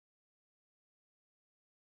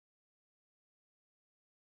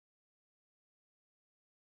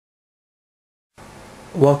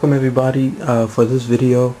Welcome everybody. For this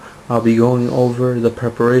video I'll be going over the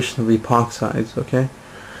preparation of epoxides. Okay,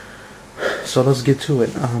 so let's get to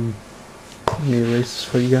it. Let me erase this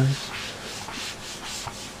for you guys.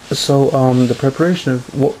 So the preparation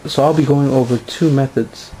of, so I'll be going over two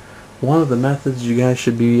methods. One of the methods you guys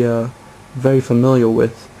should be very familiar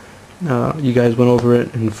with. You guys went over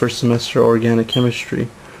it in first semester organic chemistry,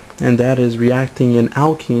 and that is reacting an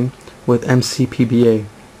alkene with MCPBA.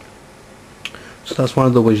 So that's one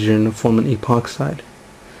of the ways you're going to form an epoxide.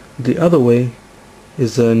 The other way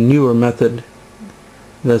is a newer method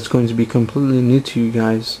that's going to be completely new to you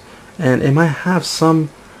guys, and it might have some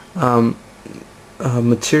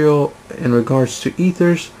material in regards to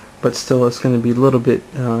ethers, but still it's going to be a little bit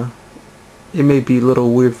it may be a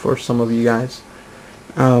little weird for some of you guys.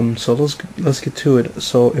 So let's get to it.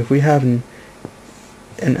 So if we have an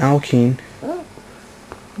alkene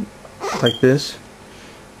like this,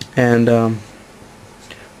 and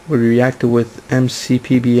we react it with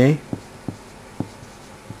MCPBA,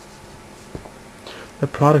 the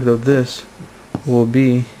product of this will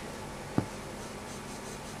be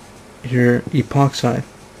your epoxide,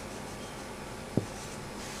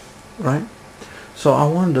 right? So I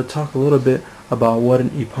wanted to talk a little bit about what an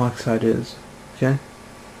epoxide is. Okay,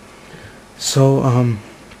 so an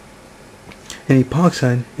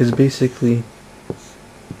epoxide is basically,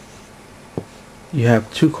 you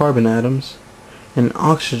have two carbon atoms and an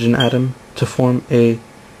oxygen atom to form a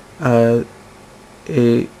what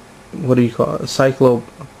do you call it, a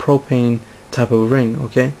cyclopropane type of ring.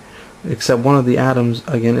 Okay, except one of the atoms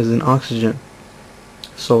again is an oxygen.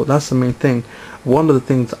 So that's the main thing. One of the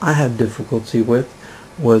things I had difficulty with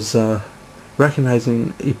was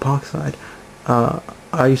recognizing epoxide.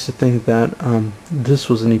 I used to think that this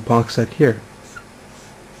was an epoxide here.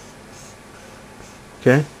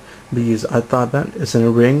 Okay, because I thought that it's in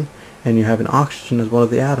a ring and you have an oxygen as one of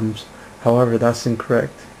the atoms. However, that's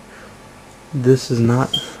incorrect. This is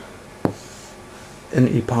not an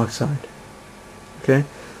epoxide. Okay,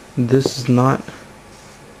 this is not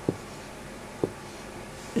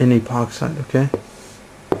an epoxide. Okay,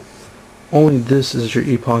 only this is your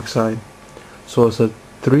epoxide. So it's a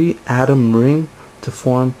 3-atom ring to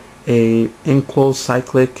form a enclosed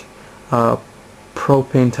cyclic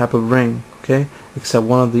propane type of ring. Okay, except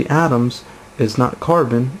one of the atoms is not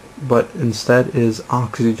carbon, but instead is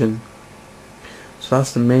oxygen. So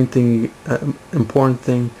that's the main thing, important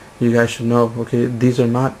thing you guys should know. Okay, these are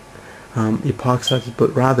not epoxides,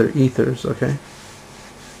 but rather ethers. Okay,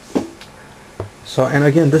 so, and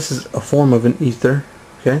again, this is a form of an ether.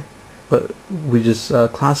 Okay, but we just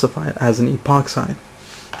classify it as an epoxide.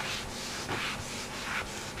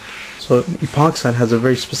 So epoxide has a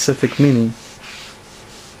very specific meaning.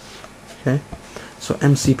 Okay, so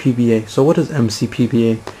MCPBA. So what is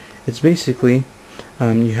MCPBA? It's basically,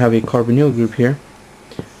 you have a carbonyl group here,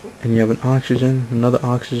 and you have an oxygen, another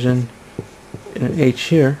oxygen, and an H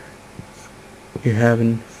here. You have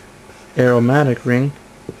an aromatic ring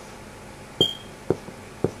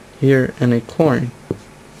here and a chlorine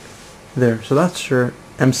there. So that's your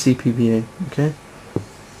MCPBA. Okay,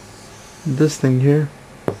 this thing here,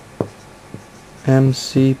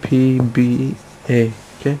 MCPBA.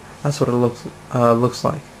 Okay, that's what it looks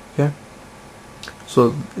like. Okay,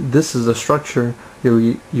 so this is the structure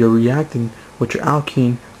you're reacting with your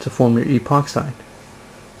alkene to form your epoxide.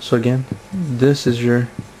 So again, this is your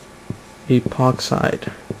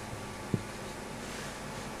epoxide.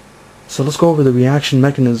 So let's go over the reaction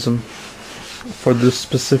mechanism for this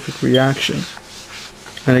specific reaction.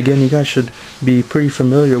 And again, you guys should be pretty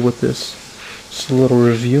familiar with this. Just a little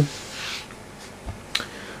review.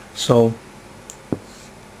 So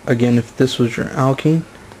again, if this was your alkene,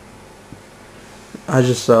 I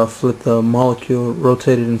just flip the molecule,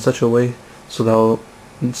 rotate it in such a way so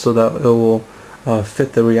that it will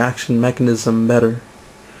fit the reaction mechanism better.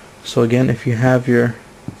 So again, if you have your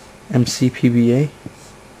MCPBA,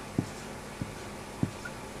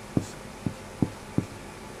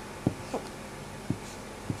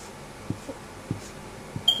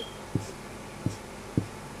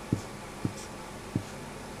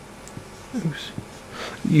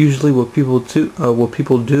 usually what people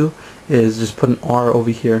do is just put an R over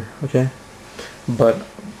here. Okay, but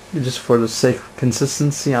just for the sake of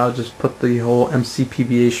consistency, I'll just put the whole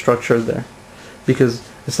MCPBA structure there, because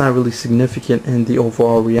it's not really significant in the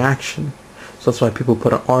overall reaction. So that's why people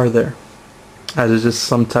put an R there, as it's just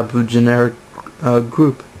some type of generic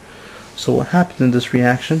group. So what happens in this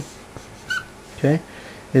reaction, okay,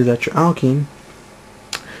 is that your alkene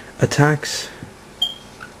attacks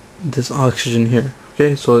this oxygen here.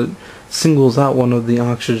 Okay, so it singles out one of the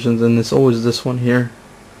oxygens, and it's always this one here.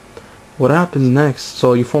 what happens next,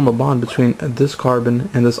 so you form a bond between this carbon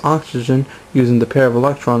and this oxygen using the pair of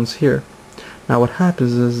electrons here. Now what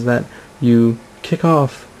happens is that you kick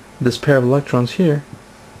off this pair of electrons here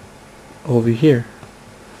over here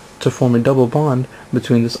to form a double bond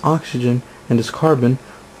between this oxygen and this carbon,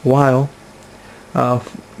 while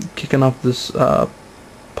kicking off this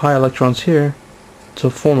pi electrons here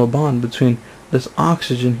to form a bond between this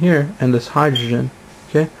oxygen here and this hydrogen.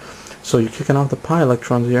 Okay, so you're kicking off the pi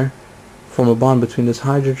electrons here, form a bond between this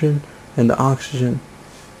hydrogen and the oxygen.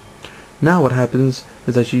 Now what happens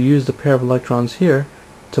is that you use the pair of electrons here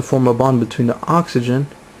to form a bond between the oxygen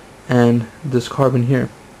and this carbon here.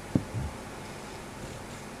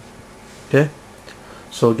 Okay,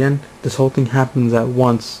 so again, this whole thing happens at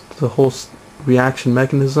once. The whole reaction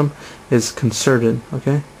mechanism is concerted.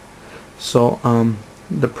 Okay, so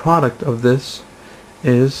the product of this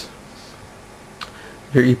is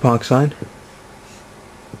your epoxide,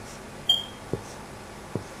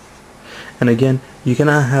 and again, you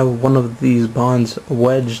cannot have one of these bonds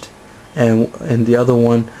wedged and the other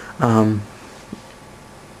one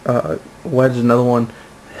wedged, another one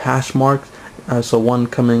hash marked, so one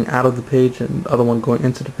coming out of the page and the other one going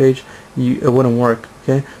into the page. It wouldn't work.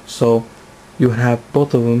 Okay, so you would have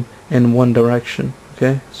both of them in one direction.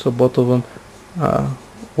 Okay, so both of them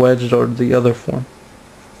wedged or the other form.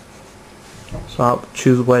 So I'll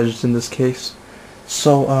choose wedged in this case.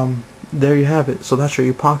 So there you have it. So that's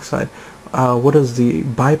your epoxide. What is the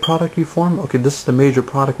byproduct you form? Okay, this is the major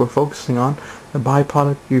product we're focusing on. The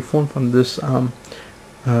byproduct you form from this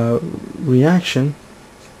reaction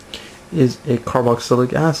is a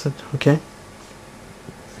carboxylic acid. Okay,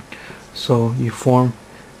 so you form,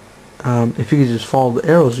 if you could just follow the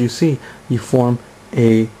arrows, you see you form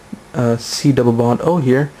a C double bond O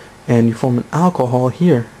here, and you form an alcohol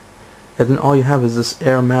here, and then all you have is this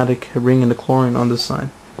aromatic ring and the chlorine on this side.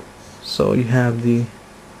 So you have the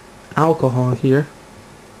alcohol here,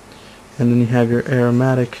 and then you have your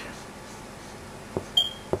aromatic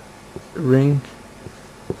ring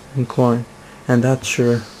and chlorine, and that's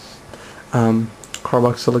your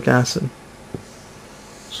carboxylic acid.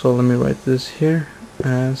 So let me write this here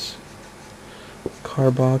as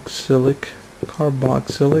carboxylic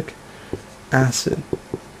acid.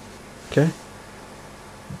 Okay,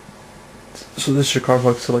 so this is your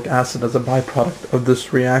carboxylic acid as a byproduct of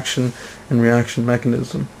this reaction and reaction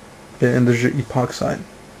mechanism. Okay, and there's your epoxide.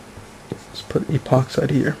 Let's put epoxide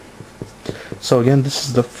here. So again, this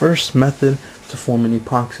is the first method to form an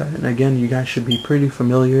epoxide, and again, you guys should be pretty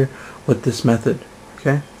familiar with this method.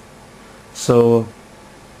 Okay, so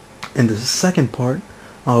in the second part,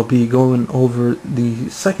 I'll be going over the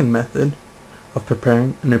second method of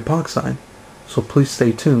preparing an epoxide, so please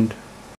stay tuned.